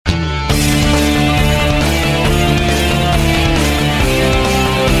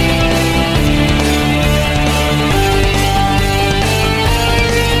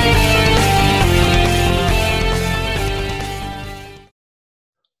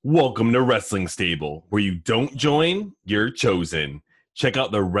Welcome to Wrestling Stable, where you don't join, you're chosen. Check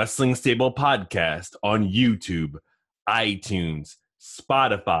out the Wrestling Stable podcast on YouTube, iTunes,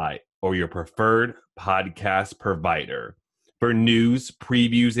 Spotify, or your preferred podcast provider. For news,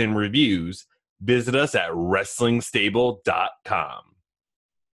 previews, and reviews, visit us at WrestlingStable.com.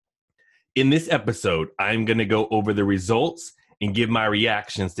 In this episode, I'm going to go over the results and give my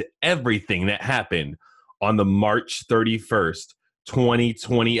reactions to everything that happened on the March 31st,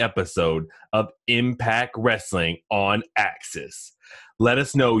 2020 episode of Impact Wrestling on Axis. Let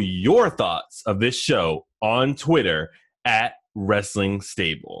us know your thoughts of this show on Twitter at Wrestling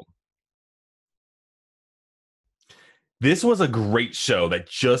Stable. This was a great show that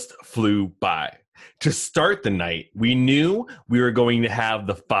just flew by. To start the night, we knew we were going to have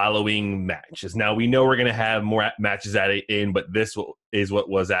the following matches. Now, we know we're going to have more matches at it in, but this is what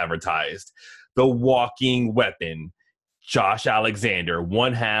was advertised. The Walking Weapon, Josh Alexander,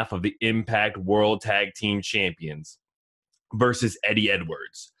 one half of the Impact World Tag Team Champions, versus Eddie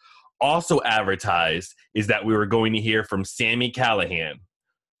Edwards. Also advertised is that we were going to hear from Sami Callihan,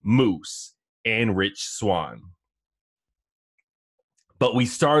 Moose, and Rich Swann. But we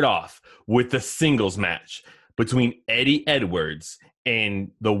start off with the singles match between Eddie Edwards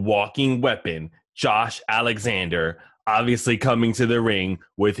and the Walking Weapon, Josh Alexander, obviously coming to the ring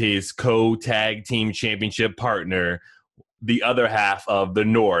with his co-tag team championship partner, the other half of the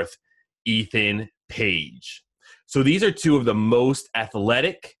North, Ethan Page. So these are two of the most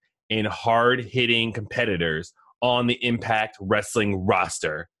athletic and hard-hitting competitors on the Impact Wrestling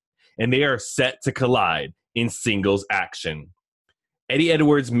roster, and they are set to collide in singles action. Eddie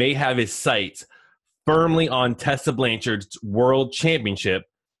Edwards may have his sights firmly on Tessa Blanchard's World Championship,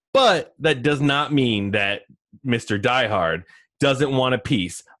 but that does not mean that Mr. Diehard doesn't want a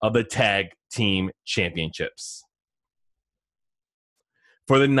piece of the Tag Team Championships.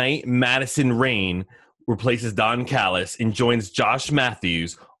 For the night, Madison Rayne replaces Don Callis and joins Josh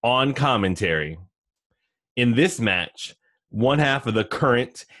Matthews on commentary. In this match, one half of the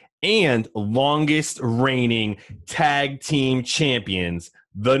current and longest reigning tag team champions,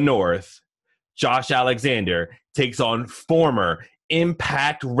 the North, Josh Alexander, takes on former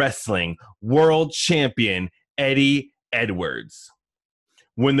Impact Wrestling World Champion Eddie Edwards.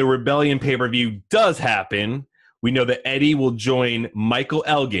 When the Rebellion pay-per-view does happen, we know that Eddie will join Michael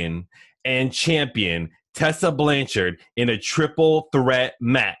Elgin and champion Tessa Blanchard in a triple threat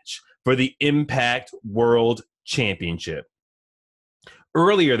match for the Impact World Championship.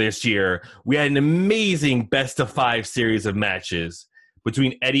 Earlier this year, we had an amazing best-of-5 series of matches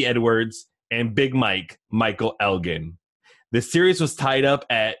between Eddie Edwards and Big Mike, Michael Elgin. The series was tied up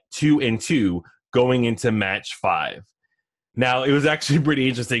at 2-2 going into match 5. Now, it was actually pretty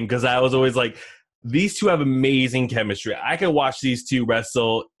interesting because I was always like, these two have amazing chemistry. I could watch these two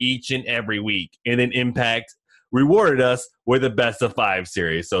wrestle each and every week. And then Impact rewarded us with a best-of-5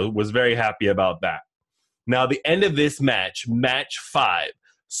 series, so was very happy about that. Now, the end of this match, match 5,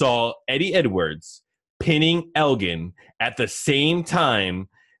 saw Eddie Edwards pinning Elgin at the same time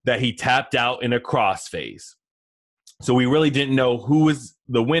that he tapped out in a crossface. So we really didn't know who was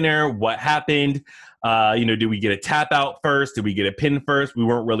the winner, what happened. Did we get a tap out first? Did we get a pin first? We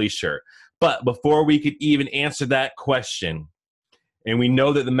weren't really sure. But before we could even answer that question, and we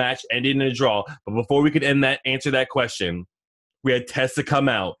know that the match ended in a draw, but before we could answer that question, we had Tessa come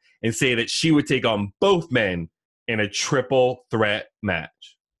out and say that she would take on both men in a triple threat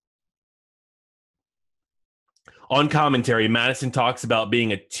match. On commentary, Madison talks about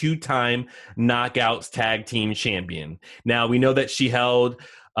being a 2-time Knockouts Tag Team Champion. Now, we know that she held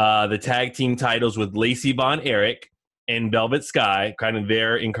the tag team titles with Lacey Von Erich and Velvet Sky, kind of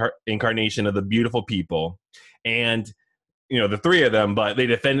their incarnation of the Beautiful People. And, the three of them, but they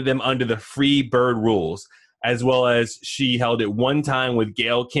defended them under the Free Bird rules, as well as she held it one time with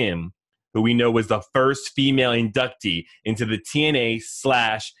Gail Kim, who we know was the first female inductee into the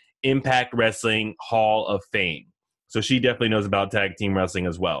TNA/Impact Wrestling Hall of Fame. So she definitely knows about tag team wrestling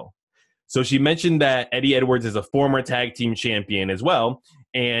as well. So she mentioned that Eddie Edwards is a former tag team champion as well,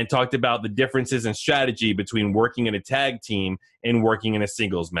 and talked about the differences in strategy between working in a tag team and working in a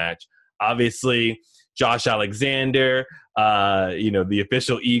singles match. Obviously, Josh Alexander, the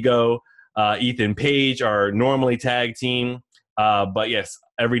official Ego, Ethan Page are normally tag team. But yes,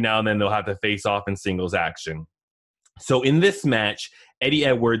 every now and then they'll have to face off in singles action. So in this match, Eddie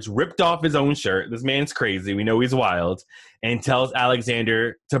Edwards ripped off his own shirt. This man's crazy. We know he's wild. And tells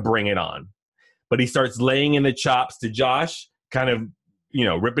Alexander to bring it on. But he starts laying in the chops to Josh, kind of,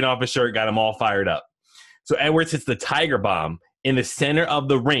 ripping off his shirt, got him all fired up. So Edwards hits the Tiger Bomb in the center of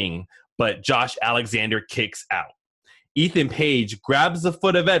the ring, but Josh Alexander kicks out. Ethan Page grabs the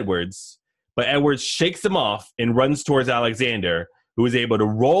foot of Edwards, but Edwards shakes him off and runs towards Alexander, who is able to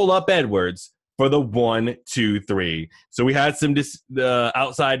roll up Edwards for the 1, 2, 3. So we had some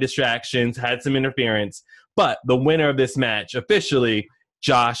outside distractions, had some interference, but the winner of this match, officially,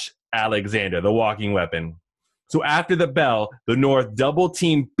 Josh Alexander, the walking weapon. So after the bell, the North double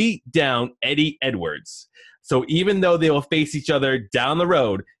team beat down Eddie Edwards. So even though they will face each other down the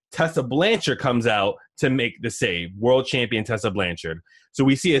road, Tessa Blanchard comes out to make the save, world champion Tessa Blanchard. So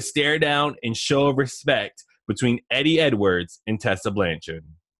we see a stare down and show of respect between Eddie Edwards and Tessa Blanchard.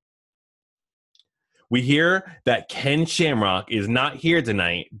 We hear that Ken Shamrock is not here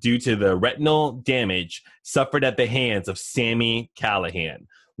tonight due to the retinal damage suffered at the hands of Sami Callihan,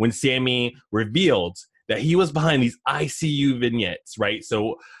 when Sami revealed that he was behind these ICU vignettes, right?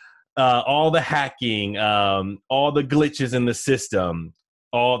 So all the hacking, all the glitches in the system,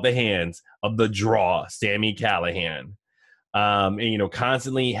 all the hands of the Draw, Sami Callihan. And,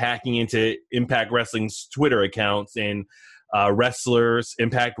 constantly hacking into Impact Wrestling's Twitter accounts and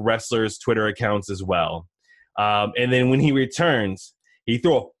Impact Wrestlers' Twitter accounts as well. And then when he returns, he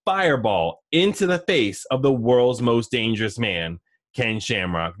threw a fireball into the face of the world's most dangerous man, Ken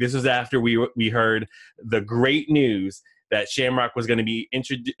Shamrock. This was after we heard the great news that Shamrock was going to be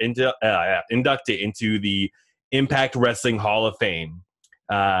inducted into the Impact Wrestling Hall of Fame.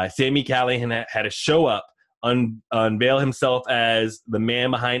 Sami Callihan had to show up, unveil himself as the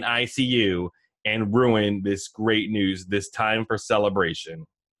man behind ICU, and ruin this great news, this time for celebration.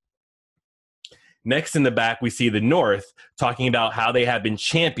 Next in the back, we see the North talking about how they have been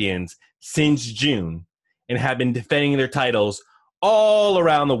champions since June and have been defending their titles all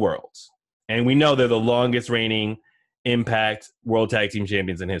around the world. And we know they're the longest reigning Impact World Tag Team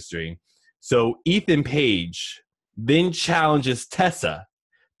Champions in history. So Ethan Page then challenges Tessa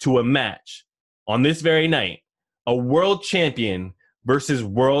to a match on this very night, a world champion versus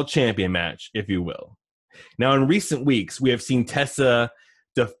world champion match, if you will. Now, in recent weeks, we have seen Tessa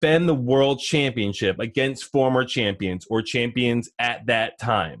defend the world championship against former champions or champions at that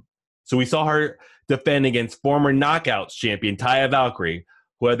time. So we saw her defend against former Knockouts champion Taya Valkyrie,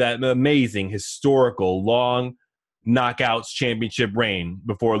 who had that amazing, historical, long Knockouts championship reign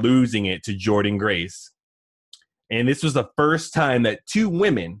before losing it to Jordynne Grace. And this was the first time that two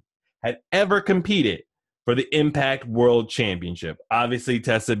women had ever competed for the Impact World Championship. Obviously,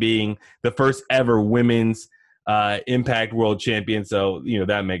 Tessa being the first ever women's Impact World Champion, so,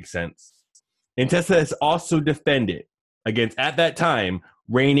 that makes sense. And Tessa has also defended against, at that time,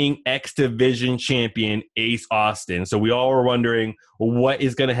 reigning X Division champion Ace Austin. So we all were wondering, well, what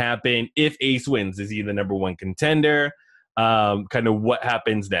is going to happen if Ace wins? Is he the number one contender? Kind of what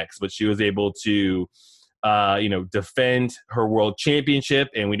happens next? But she was able to, defend her world championship,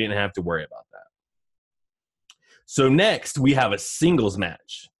 and we didn't have to worry about that. So next, we have a singles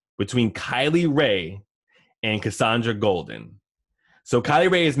match between Kylie Rae and Cassandra Golden. So Kylie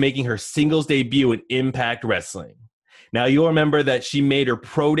Rae is making her singles debut in Impact Wrestling. Now, you'll remember that she made her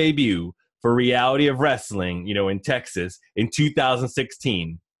pro debut for Reality of Wrestling, in Texas in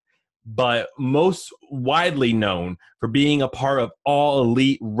 2016, but most widely known for being a part of All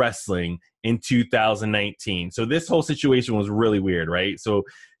Elite Wrestling in 2019. So this whole situation was really weird, right? So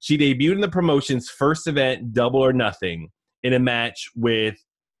she debuted in the promotion's first event, Double or Nothing, in a match with,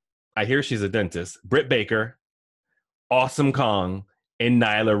 I hear she's a dentist, Britt Baker, Awesome Kong, and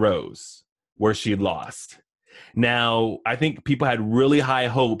Nyla Rose, where she lost. Now, I think people had really high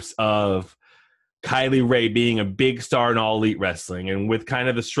hopes of Kylie Rae being a big star in All Elite Wrestling. And with kind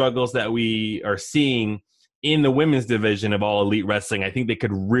of the struggles that we are seeing in the women's division of All Elite Wrestling, I think they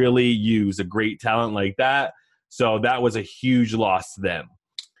could really use a great talent like that. So that was a huge loss to them.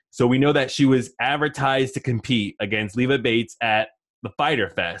 So we know that she was advertised to compete against Leva Bates at the Fyter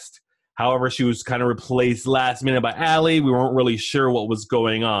Fest. However, she was kind of replaced last minute by Allie. We weren't really sure what was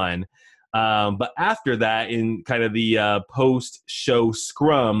going on. But after that, in kind of the post-show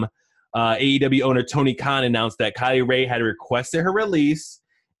scrum, AEW owner Tony Khan announced that Kylie Rae had requested her release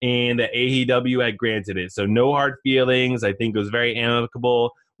and that AEW had granted it. So no hard feelings. I think it was very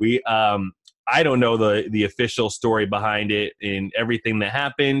amicable. I don't know the official story behind it and everything that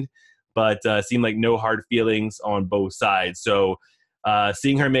happened, but seemed like no hard feelings on both sides. So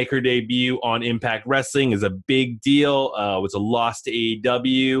seeing her make her debut on Impact Wrestling is a big deal. It was a loss to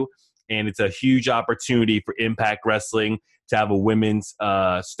AEW, and it's a huge opportunity for Impact Wrestling to have a women's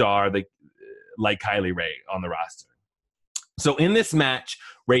star like Kylie Rae on the roster. So in this match,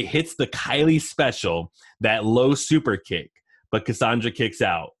 Rae hits the Kylie special, that low super kick, but Cassandra kicks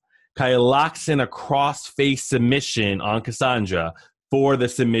out. Kylie locks in a cross-face submission on Cassandra for the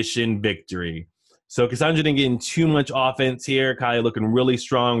submission victory. So Cassandra didn't get in too much offense here. Kylie looking really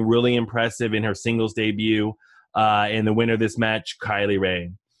strong, really impressive in her singles debut. And the winner of this match, Kylie Rae.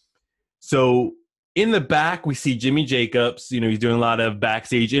 So in the back, we see Jimmy Jacobs. He's doing a lot of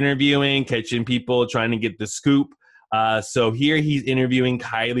backstage interviewing, catching people, trying to get the scoop. So here he's interviewing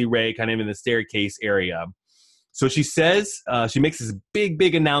Kylie Rae kind of in the staircase area. So she says, she makes this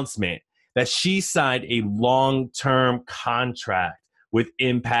big announcement that she signed a long-term contract with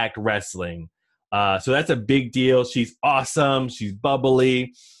Impact Wrestling. So that's a big deal. She's awesome. She's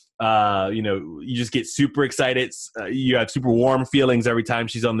bubbly. You just get super excited. You have super warm feelings every time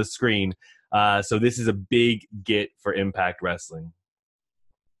she's on the screen. So this is a big get for Impact Wrestling.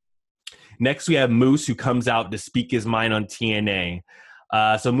 Next, we have Moose, who comes out to speak his mind on TNA.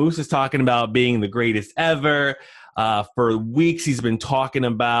 So Moose is talking about being the greatest ever. For weeks, he's been talking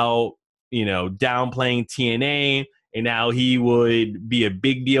about, downplaying TNA, and now he would be a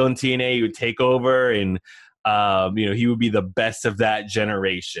big deal in TNA. He would take over, and he would be the best of that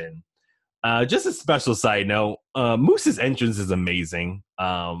generation. Just a special side note, Moose's entrance is amazing.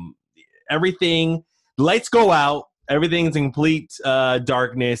 Everything, lights go out, everything's in complete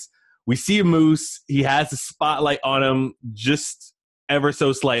darkness. We see Moose. He has the spotlight on him just ever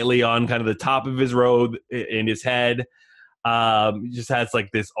so slightly on kind of the top of his robe in his head. He just has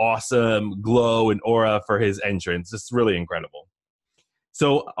like this awesome glow and aura for his entrance. It's really incredible.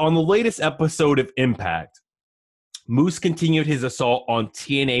 So on the latest episode of Impact, Moose continued his assault on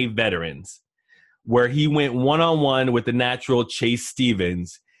TNA veterans, where he went one-on-one with the natural Chase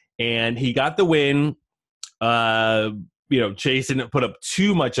Stevens, and he got the win. Chase didn't put up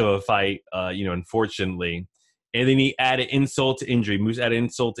too much of a fight, unfortunately. And then he added insult to injury. Moose added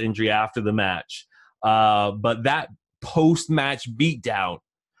insult to injury after the match. But that post-match beatdown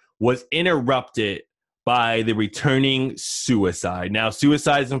was interrupted by the returning Suicide. Now,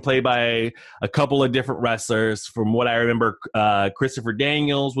 Suicide's been played by a couple of different wrestlers. From what I remember, Christopher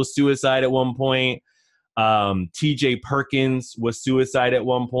Daniels was Suicide at one point. TJ Perkins was Suicide at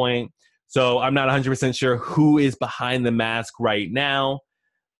one point. So I'm not 100% sure who is behind the mask right now.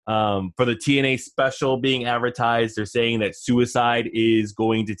 For the TNA special being advertised, they're saying that Suicide is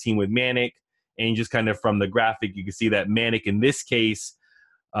going to team with Manic. And just kind of from the graphic, you can see that Manic in this case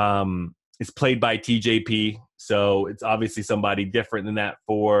is played by TJP. So it's obviously somebody different than that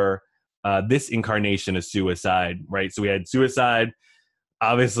for this incarnation of Suicide, right? So we had Suicide,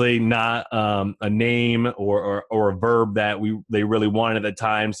 obviously not a name or a verb that they really wanted at the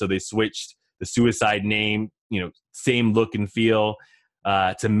time. So they switched the Suicide name, same look and feel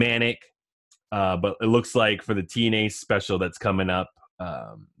to Manic. But it looks like for the TNA special that's coming up,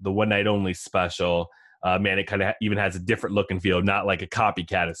 the one night only special, Manic kind of even has a different look and feel, not like a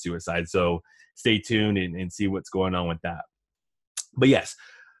copycat of Suicide. So stay tuned and see what's going on with that. But yes,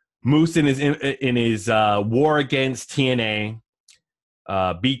 Moose in his war against TNA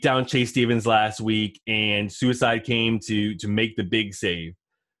beat down Chase Stevens last week, and Suicide came to make the big save.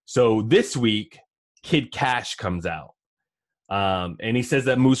 So this week, Kid Cash comes out, and he says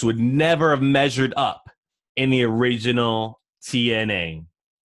that Moose would never have measured up in the original TNA.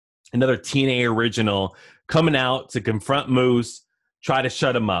 Another TNA original coming out to confront Moose, try to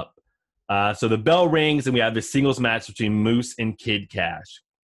shut him up. So the bell rings, and we have this singles match between Moose and Kid Cash.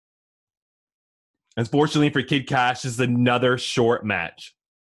 Unfortunately for Kid Cash, this is another short match.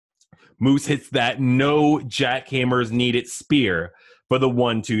 Moose hits that no jackhammers needed spear for the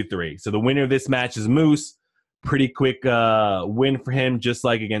 1-2-3. So the winner of this match is Moose. Pretty quick win for him, just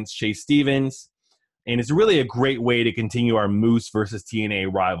like against Chase Stevens. And it's really a great way to continue our Moose versus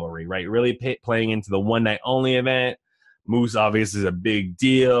TNA rivalry, right? Really playing into the one night only event. Moose obviously is a big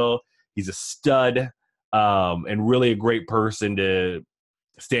deal. He's a stud, and really a great person to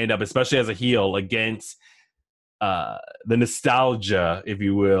stand up, especially as a heel, against the nostalgia, if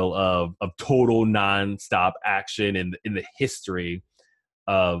you will, of total nonstop action in the history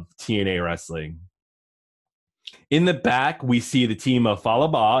of TNA wrestling. In the back, we see the team of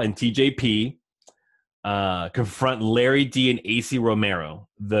Falaba and TJP confront Larry D and AC Romero,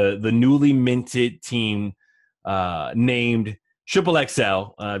 the newly minted team named Triple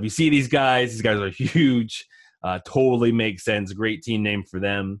XL. If you see these guys are huge. Totally makes sense. Great team name for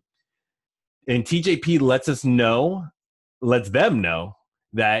them. And TJP lets them know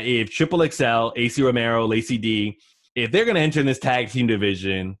that if Triple XL, AC Romero, Lacey D, if they're going to enter in this tag team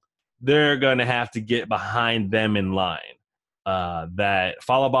division, they're going to have to get behind them in line. That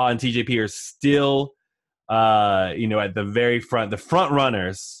Falaba and TJP are still, at the very front, the front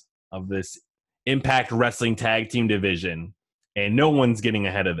runners of this Impact Wrestling tag team division, and no one's getting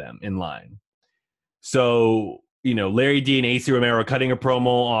ahead of them in line. So Larry D and AC Romero cutting a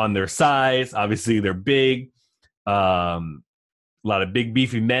promo on their size. Obviously, they're big. A lot of big,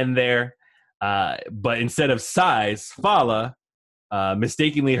 beefy men there. But instead of size, Fala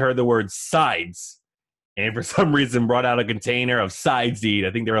mistakenly heard the word sides and for some reason brought out a container of sides to eat.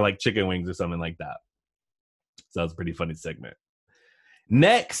 I think they were like chicken wings or something like that. So that was a pretty funny segment.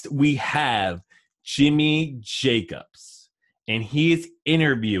 Next, we have Jimmy Jacobs, and he is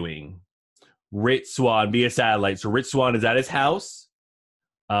interviewing Rich Swann via satellite. So Rich Swann is at his house,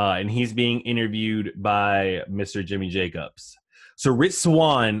 and he's being interviewed by Mr. Jimmy Jacobs. So Rich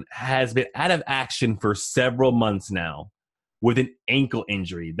Swann has been out of action for several months now with an ankle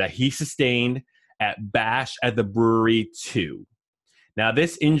injury that he sustained at Bash at the Brewery 2. Now,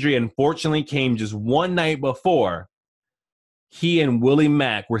 this injury unfortunately came just one night before he and Willie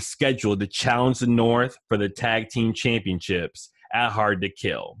Mack were scheduled to challenge the North for the tag team championships at Hard to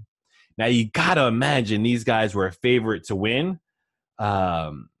Kill. Now, you got to imagine these guys were a favorite to win.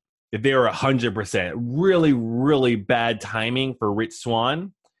 If they were 100%, really, really bad timing for Rich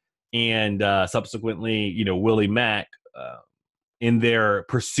Swann and subsequently, Willie Mack in their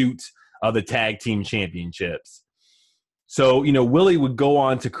pursuit of the tag team championships. So, Willie would go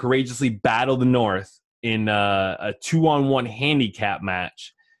on to courageously battle the North in a 2-on-1 handicap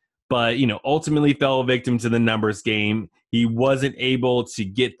match, but, ultimately fell victim to the numbers game. He wasn't able to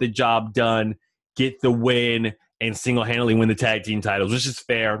get the job done, get the win, and single-handedly win the tag team titles, which is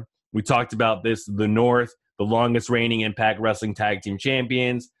fair. We talked about this, the North, the longest reigning Impact Wrestling tag team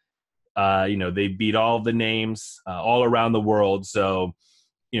champions. They beat all of the names all around the world. So,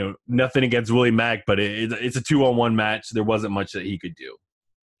 nothing against Willie Mack, but it's a 2-on-1 match. There wasn't much that he could do.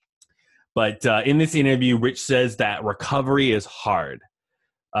 But in this interview, Rich says that recovery is hard.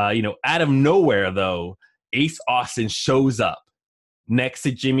 Out of nowhere, though, Ace Austin shows up next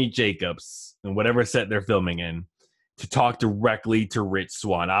to Jimmy Jacobs and whatever set they're filming in to talk directly to Rich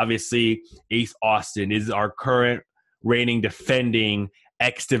Swann. Obviously, Ace Austin is our current reigning defending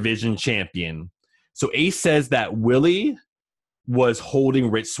X Division champion. So Ace says that Willie was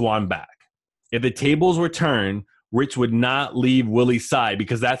holding Rich Swann back. If the tables were turned, Rich would not leave Willie's side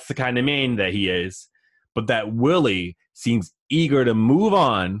because that's the kind of man that he is, but that Willie seems eager to move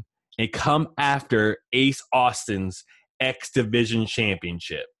on and come after Ace Austin's X Division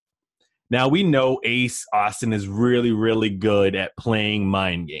championship. Now, we know Ace Austin is really, really good at playing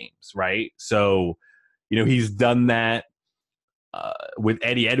mind games, right? So, he's done that with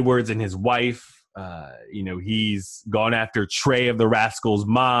Eddie Edwards and his wife. He's gone after Trey of the Rascals'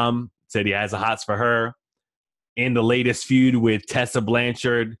 mom, said he has a hots for her. In the latest feud with Tessa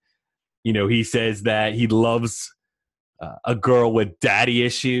Blanchard, he says that he loves a girl with daddy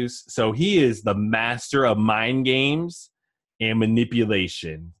issues. So he is the master of mind games and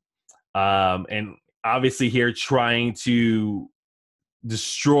manipulation. And obviously here trying to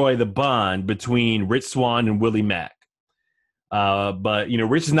destroy the bond between Rich Swann and Willie Mack. But,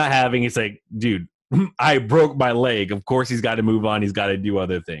 Rich is not having, it's like, dude, I broke my leg. Of course he's got to move on. He's got to do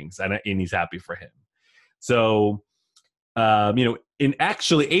other things. And he's happy for him. So, and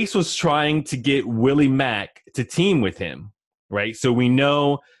actually Ace was trying to get Willie Mack to team with him, right? So we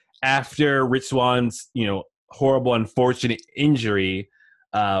know after Rich Swann's, horrible, unfortunate injury,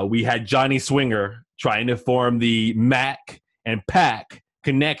 we had Johnny Swinger trying to form the Mack and Pack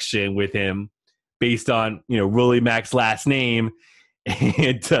connection with him based on, Willie Mack's last name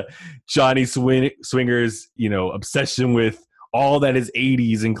and Johnny Swinger's, obsession with all that is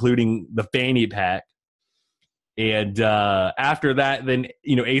 80s, including the fanny pack. And after that, then,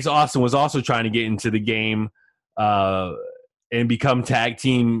 Ace Austin was also trying to get into the game and become tag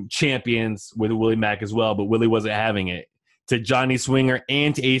team champions with Willie Mack as well, but Willie wasn't having it. To Johnny Swinger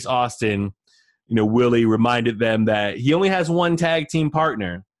and to Ace Austin, Willie reminded them that he only has one tag team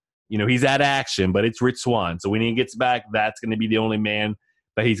partner. He's at action, but it's Rich Swann. So when he gets back, that's going to be the only man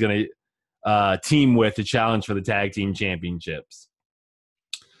that he's going to team with to challenge for the tag team championships.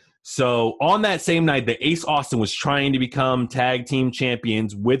 So on that same night that Ace Austin was trying to become tag team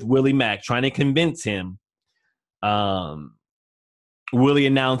champions with Willie Mack, trying to convince him, Willie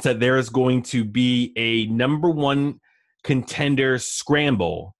announced that there is going to be a number one contender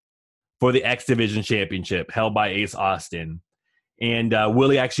scramble for the X Division championship held by Ace Austin. And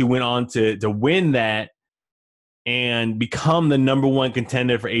Willie actually went on to win that and become the number one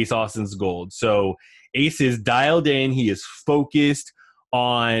contender for Ace Austin's gold. So Ace is dialed in. He is focused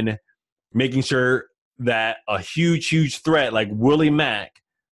on making sure that a huge threat like Willie Mack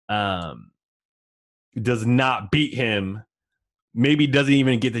does not beat him, maybe doesn't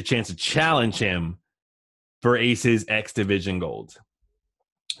even get the chance to challenge him for Ace's X Division gold.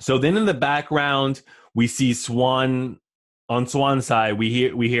 So then in the background, we see Swan's side. We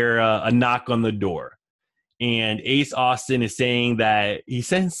hear a knock on the door, and Ace Austin is saying that he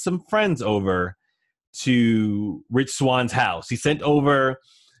sent some friends over to Rich Swann's house. He sent over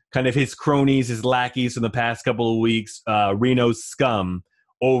kind of his cronies, his lackeys from the past couple of weeks, Reno's scum,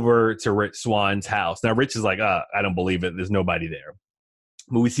 over to Rich Swann's house. Now, Rich is like, I don't believe it. There's nobody there.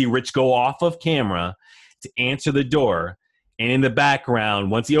 But we see Rich go off of camera to answer the door. And in the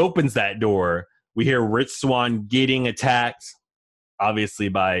background, once he opens that door, we hear Rich Swann getting attacked, obviously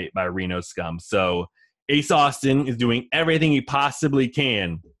by Reno's scum. So Ace Austin is doing everything he possibly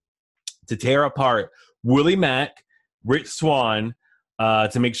can to tear apart Willie Mack, Rich Swann,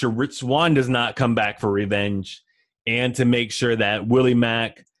 to make sure Rich Swann does not come back for revenge, and to make sure that Willie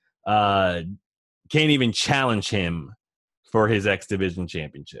Mack can't even challenge him for his X Division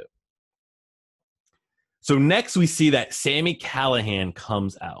championship. So next we see that Sami Callihan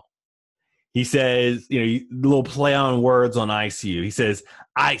comes out. He says, a little play on words on ICU. He says,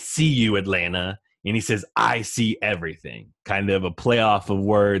 I see you, Atlanta. And he says, I see everything. Kind of a play off of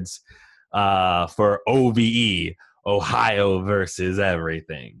words for OVE, Ohio versus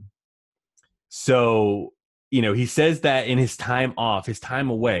everything. So, he says that in his time off, his time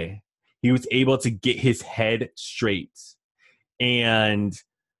away, he was able to get his head straight. And,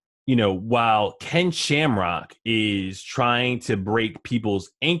 while Ken Shamrock is trying to break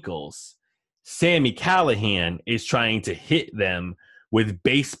people's ankles, Sami Callihan is trying to hit them with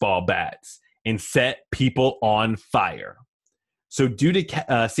baseball bats and set people on fire. So due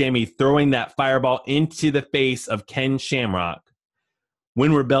to Sami throwing that fireball into the face of Ken Shamrock,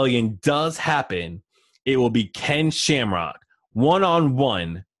 when Rebellion does happen, it will be Ken Shamrock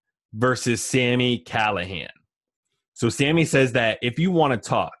one-on-one versus Sami Callihan. So Sami says that if you want to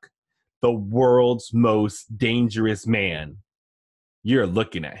talk the world's most dangerous man, you're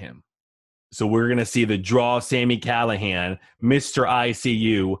looking at him. So we're going to see the draw Sami Callihan, Mr.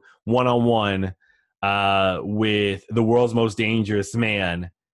 ICU, one-on-one with the world's most dangerous man,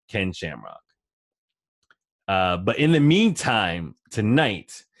 Ken Shamrock. But in the meantime,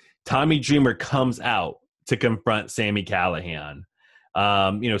 tonight, Tommy Dreamer comes out to confront Sami Callihan.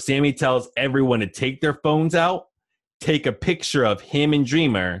 Sami tells everyone to take their phones out, take a picture of him and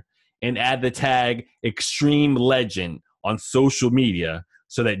Dreamer, and add the tag Extreme Legend on social media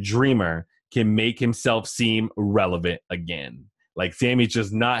so that Dreamer can make himself seem relevant again. Like, Sami's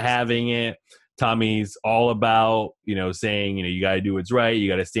just not having it. Tommy's all about, saying, you got to do what's right. You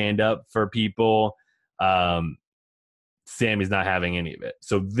got to stand up for people. Sami's not having any of it.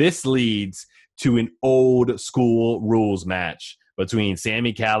 So this leads to an old school rules match between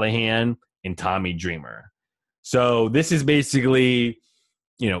Sami Callihan and Tommy Dreamer. So this is basically,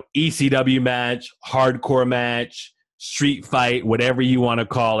 ECW match, hardcore match, street fight, whatever you want to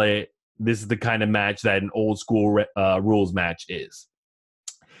call it. This is the kind of match that an old school rules match is.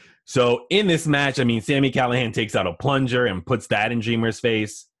 So in this match, Sami Callihan takes out a plunger and puts that in Dreamer's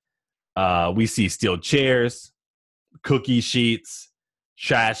face. We see steel chairs, cookie sheets,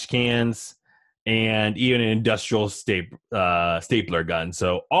 trash cans, and even an industrial stapler gun.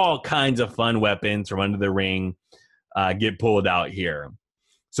 So all kinds of fun weapons from under the ring get pulled out here.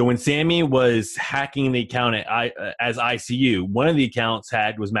 So when Sami was hacking the account as ICU, one of the accounts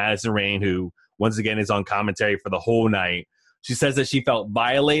was Madison Rayne, who once again is on commentary for the whole night. She says that she felt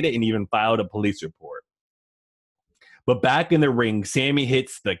violated and even filed a police report. But back in the ring, Sami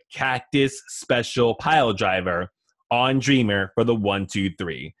hits the Cactus Special Pile Driver on Dreamer for the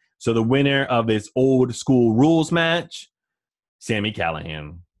 1-2-3. So the winner of this old school rules match, Sami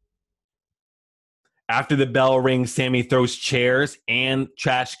Callihan. After the bell rings, Sami throws chairs and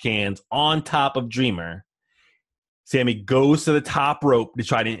trash cans on top of Dreamer. Sami goes to the top rope to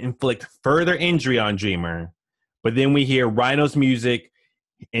try to inflict further injury on Dreamer. But then we hear Rhino's music,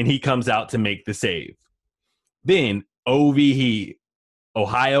 and he comes out to make the save. Then OVE,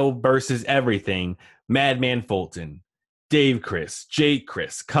 Ohio versus everything, Madman Fulton, Dave Chris, Jake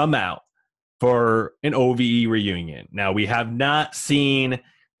Chris come out for an OVE reunion. Now, we have not seen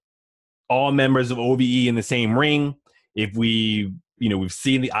all members of OVE in the same ring. If we've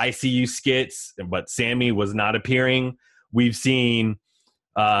seen the ICU skits, but Sami was not appearing. We've seen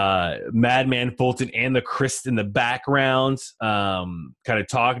Madman Fulton and the Chris in the background kind of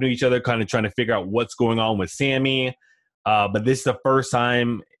talking to each other, kind of trying to figure out what's going on with Sami. But this is the first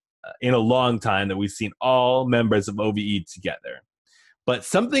time in a long time that we've seen all members of OVE together. But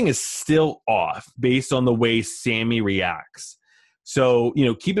something is still off based on the way Sami reacts. So,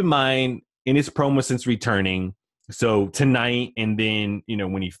 keep in mind, in his promo since returning, so tonight, and then,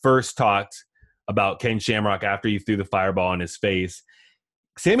 when he first talked about Ken Shamrock after he threw the fireball in his face,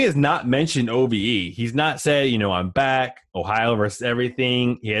 Sammy has not mentioned OVE. He's not said, I'm back, Ohio versus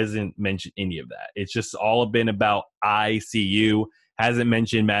everything. He hasn't mentioned any of that. It's just all been about ICU. Hasn't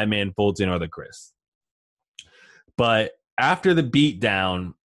mentioned Madman Fulton or the Chris. But after the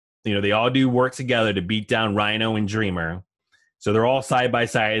beatdown, they all do work together to beat down Rhino and Dreamer. So they're all side by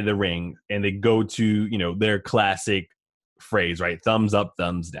side of the ring, and they go to, their classic phrase, right? Thumbs up,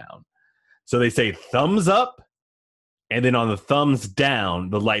 thumbs down. So they say thumbs up, and then on the thumbs down,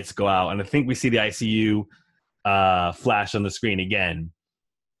 the lights go out. And I think we see the ICU flash on the screen again.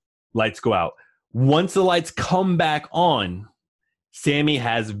 Lights go out. Once the lights come back on, Sammy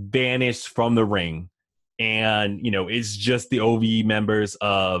has vanished from the ring. And, it's just the OVE members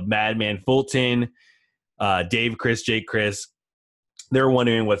of Madman Fulton, Dave Chris, Jake Chris. They're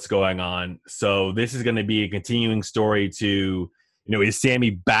wondering what's going on. So this is going to be a continuing story to, is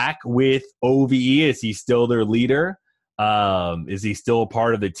Sammy back with OVE? Is he still their leader? Is he still a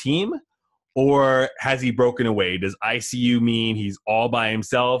part of the team? Or has he broken away? Does ICU mean he's all by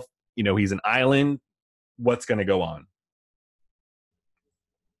himself? He's an island. What's going to go on?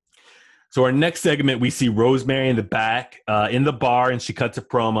 So our next segment, we see Rosemary in the back in the bar, and she cuts a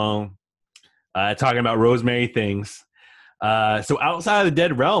promo talking about Rosemary things. So outside of the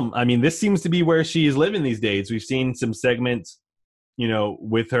Dead Realm, this seems to be where she is living these days. We've seen some segments,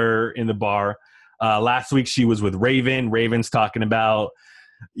 with her in the bar. Last week she was with Raven. Raven's talking about,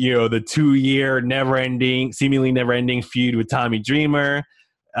 the 2-year seemingly never-ending feud with Tommy Dreamer.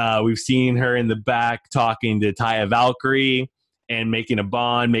 We've seen her in the back talking to Taya Valkyrie and making a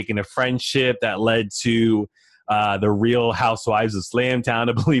bond, making a friendship that led to the Real Housewives of Slamtown,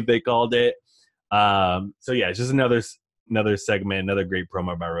 I believe they called it. So yeah, it's just another segment, another great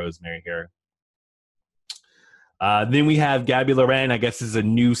promo by Rosemary here. Then we have Gabby Loren. I guess this is a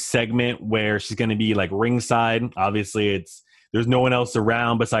new segment where she's going to be like ringside. Obviously, there's no one else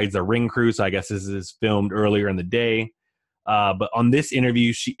around besides the ring crew, so I guess this is filmed earlier in the day. But on this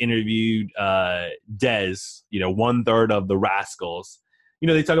interview, she interviewed Dez, 1/3 of the Rascals.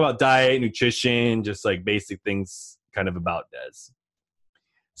 They talk about diet, nutrition, just like basic things kind of about Dez.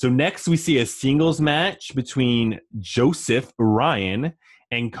 So next we see a singles match between Joseph Ryan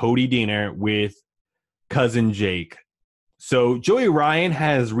and Cody Deaner with Cousin Jake. So Joey Ryan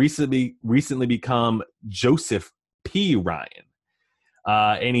has recently become Joseph P. Ryan.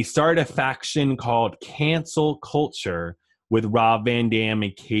 And he started a faction called Cancel Culture with Rob Van Dam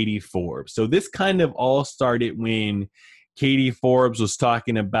and Katie Forbes. So this kind of all started when Katie Forbes was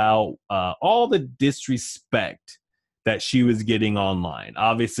talking about all the disrespect that she was getting online.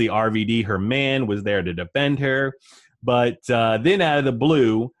 Obviously, RVD, her man, was there to defend her. But then out of the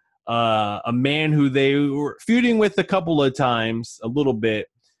blue, a man who they were feuding with a couple of times, a little bit,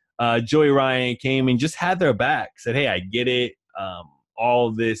 Joey Ryan came and just had their back, said, hey, I get it.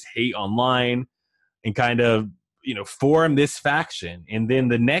 All this hate online, and kind of, form this faction. And then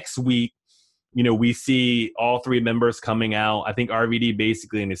the next week, we see all three members coming out. I think RVD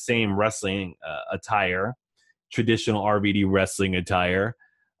basically in the same wrestling attire, traditional RVD wrestling attire,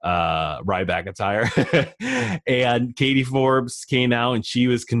 Ryback attire. And Katie Forbes came out and she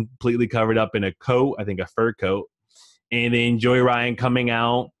was completely covered up in a coat, I think a fur coat. And then Joey Ryan coming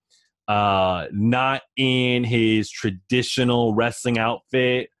out, not in his traditional wrestling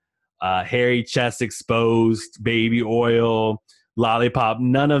outfit, hairy chest exposed, baby oil, lollipop,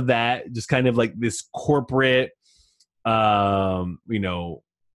 none of that. Just kind of like this corporate,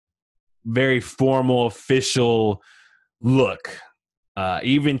 very formal, official look.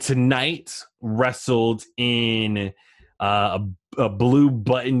 Even tonight, wrestled in a blue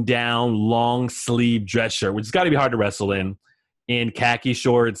button-down, long-sleeve dress shirt, which has got to be hard to wrestle in khaki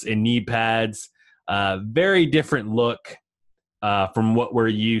shorts and knee pads. Very different look from what we're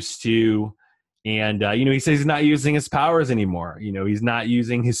used to. And, he says he's not using his powers anymore. He's not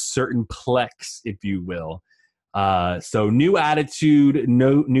using his certain plex, if you will. So new attitude,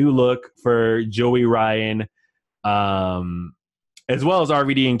 new look for Joey Ryan, as well as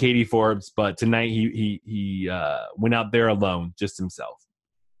RVD and Katie Forbes. But tonight he went out there alone, just himself.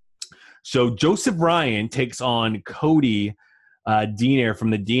 So Joseph Ryan takes on Cody Deaner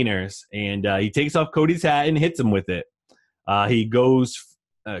from the Deaners, and he takes off Cody's hat and hits him with it. Cody goes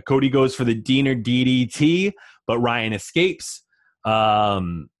for the Deaner DDT, but Ryan escapes,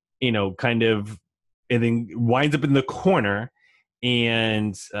 kind of, and then winds up in the corner,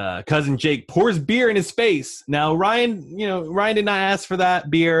 and Cousin Jake pours beer in his face. Now, Ryan did not ask for that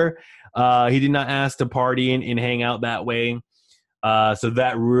beer. He did not ask to party and hang out that way. So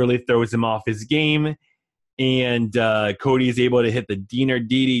that really throws him off his game. And Cody is able to hit the Deaner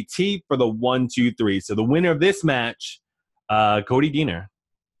DDT for the 1, 2, 3. So the winner of this match, Cody Deaner.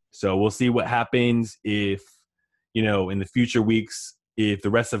 So we'll see what happens if, in the future weeks, if the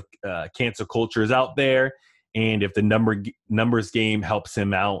rest of cancel culture is out there and if the numbers game helps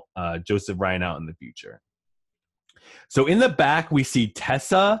him out, Joseph Ryan out in the future. So in the back, we see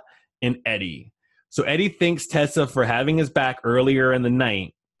Tessa and Eddie. So Eddie thanks Tessa for having his back earlier in the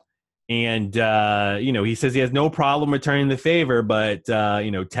night. And, he says he has no problem returning the favor, but,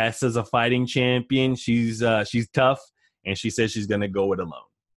 Tessa's a fighting champion. She's tough, and she says she's going to go it alone.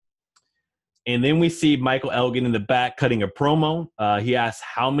 And then we see Michael Elgin in the back cutting a promo. He asks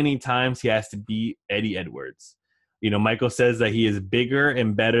how many times he has to beat Eddie Edwards. Michael says that he is bigger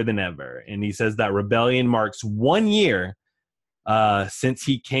and better than ever. And he says that Rebellion marks 1 year since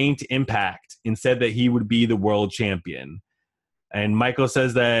he came to Impact and said that he would be the world champion. And Michael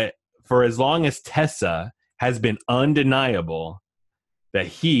says that for as long as Tessa has been undeniable, that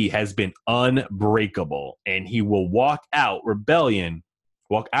he has been unbreakable, and he will walk out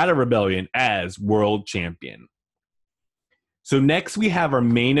of Rebellion as world champion. So next we have our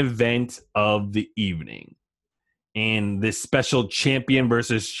main event of the evening, and this special champion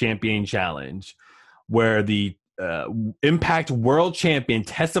versus champion challenge, where the Impact World Champion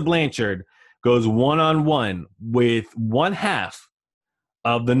Tessa Blanchard goes one-on-one with one half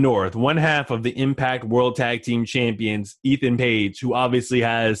of the North, one half of the Impact World Tag Team Champions, Ethan Page, who obviously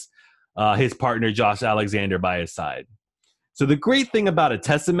has his partner Josh Alexander by his side. So the great thing about a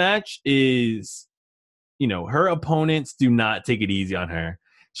Tessa match is, her opponents do not take it easy on her.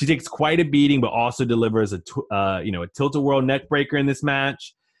 She takes quite a beating, but also delivers a tilt-a-whirl neck breaker in this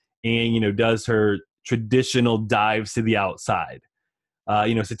match, and does her traditional dives to the outside.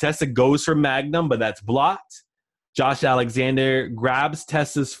 So Tessa goes for Magnum, but that's blocked. Josh Alexander grabs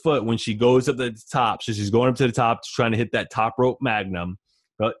Tessa's foot when she goes up to the top. So she's going up to the top, trying to hit that top rope Magnum,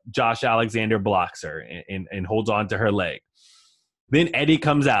 but Josh Alexander blocks her and holds on to her leg. Then Eddie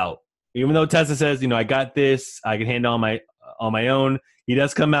comes out. Even though Tessa says, I got this, I can handle on my own, he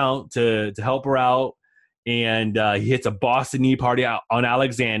does come out to help her out, and he hits a Boston knee party out on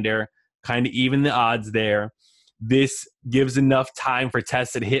Alexander, kind of even the odds there. This gives enough time for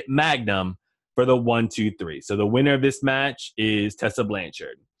Tessa to hit Magnum for the 1, 2, 3. So the winner of this match is Tessa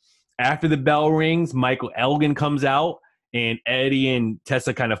Blanchard. After the bell rings, Michael Elgin comes out, and Eddie and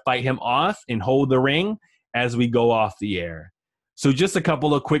Tessa kind of fight him off and hold the ring as we go off the air. So just a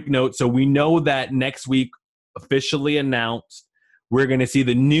couple of quick notes. So we know that next week, officially announced, we're going to see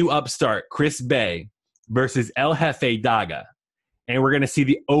the new upstart, Chris Bay, versus El Jefe Daga. And we're going to see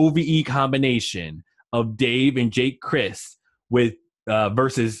the OVE combination of Dave and Jake Chris with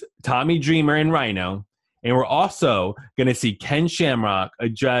versus Tommy Dreamer and Rhino. And we're also going to see Ken Shamrock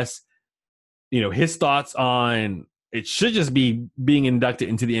address, his thoughts on, it should just be being inducted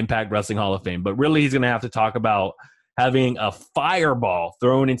into the Impact Wrestling Hall of Fame. But really, he's going to have to talk about having a fireball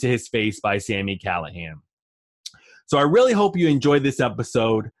thrown into his face by Sami Callihan. So I really hope you enjoyed this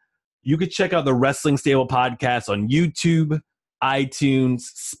episode. You could check out the Wrestling Stable podcast on YouTube, iTunes,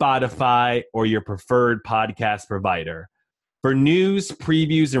 Spotify, or your preferred podcast provider. For news,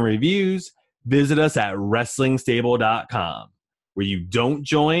 previews, and reviews, visit us at WrestlingStable.com. Where you don't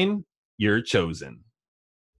join, you're chosen.